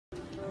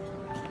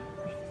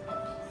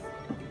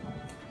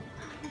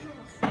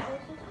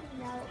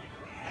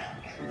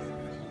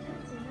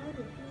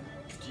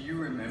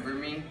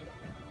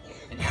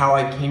how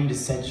I came to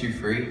set you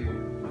free.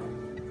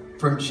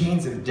 From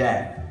chains of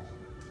death,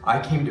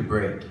 I came to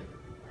break.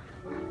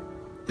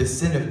 The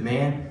sin of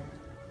man,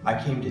 I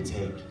came to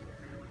take.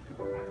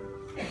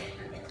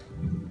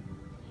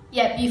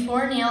 Yet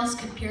before nails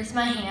could pierce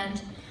my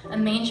hand, a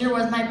manger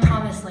was my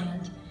promised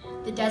land.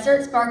 The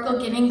desert sparkle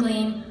giving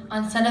gleam,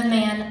 on Son of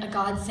Man, a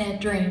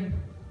God-sent dream.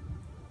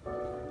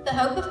 The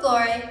hope of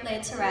glory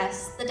laid to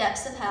rest, the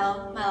depths of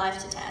hell, my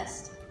life to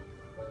test.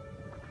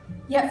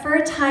 Yet for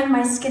a time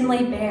my skin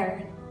lay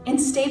bare, in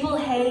stable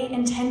hay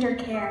and tender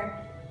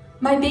care.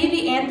 My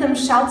baby anthem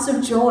shouts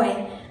of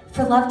joy,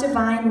 for love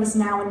divine was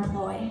now in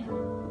ploy.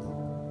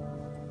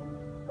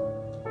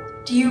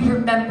 Do you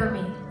remember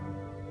me,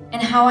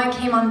 and how I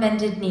came on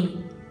bended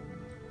knee?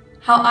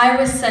 How I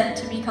was sent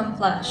to become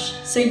flesh,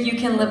 so you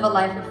can live a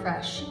life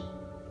afresh.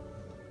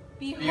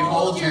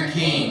 Behold your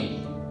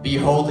King,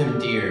 behold him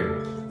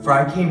dear, for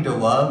I came to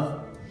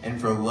love, and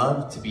for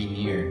love to be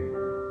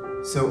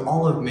near. So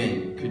all of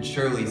men could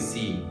surely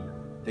see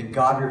the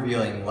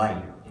God-revealing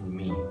light in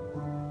me.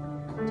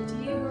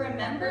 Do you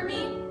remember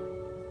me?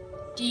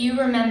 Do you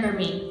remember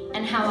me,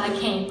 and how I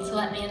came to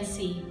let man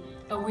see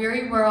a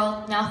weary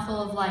world now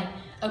full of light?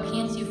 Oh,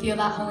 can't you feel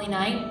that holy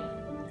night?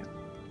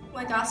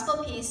 When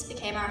gospel peace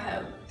became our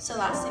hope, so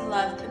lasting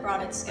love could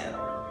broaden scope.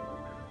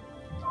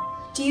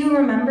 Do you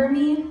remember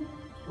me?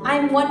 I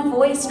am one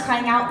voice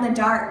crying out in the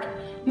dark,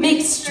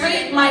 make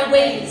straight my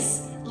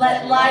ways,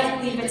 let light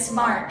leave its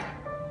mark.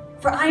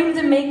 For I am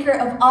the maker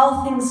of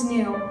all things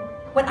new.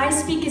 What I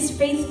speak is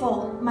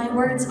faithful, my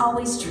words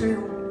always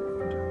true.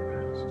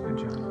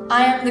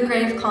 I am the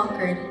grave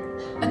conquered,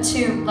 a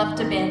tomb left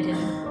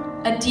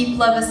abandoned, a deep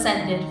love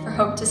ascended for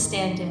hope to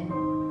stand in.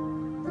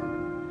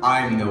 I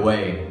am the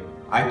way.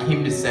 I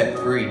came to set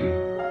free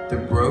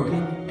the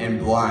broken and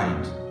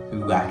blind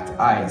who lacked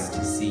eyes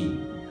to see.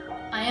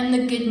 I am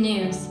the good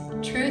news,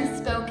 truth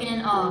spoken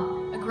in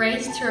awe, a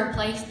grace to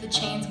replace the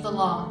chains of the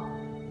law.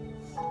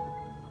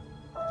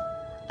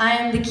 I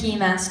am the key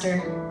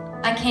master.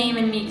 I came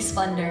in meek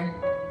splendor,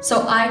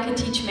 so I could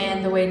teach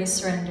man the way to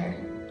surrender.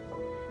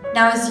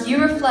 Now as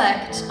you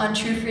reflect on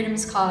true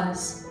freedom's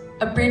cause,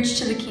 a bridge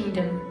to the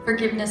kingdom,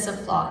 forgiveness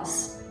of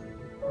flaws.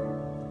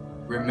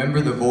 Remember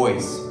the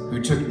voice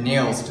who took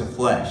nails to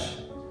flesh,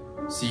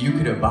 so you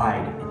could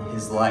abide in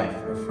his life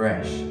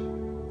afresh.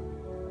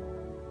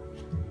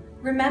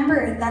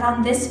 Remember that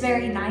on this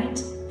very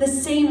night, the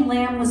same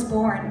Lamb was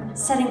born,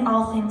 setting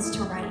all things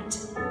to right.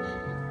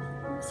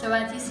 So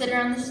as you sit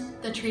around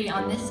the tree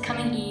on this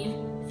coming eve,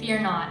 fear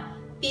not.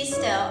 Be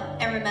still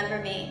and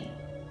remember me.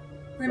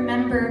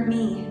 Remember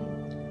me.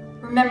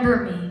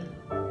 Remember me.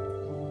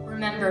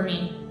 Remember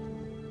me.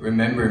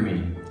 Remember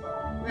me.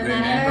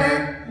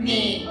 Remember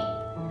me.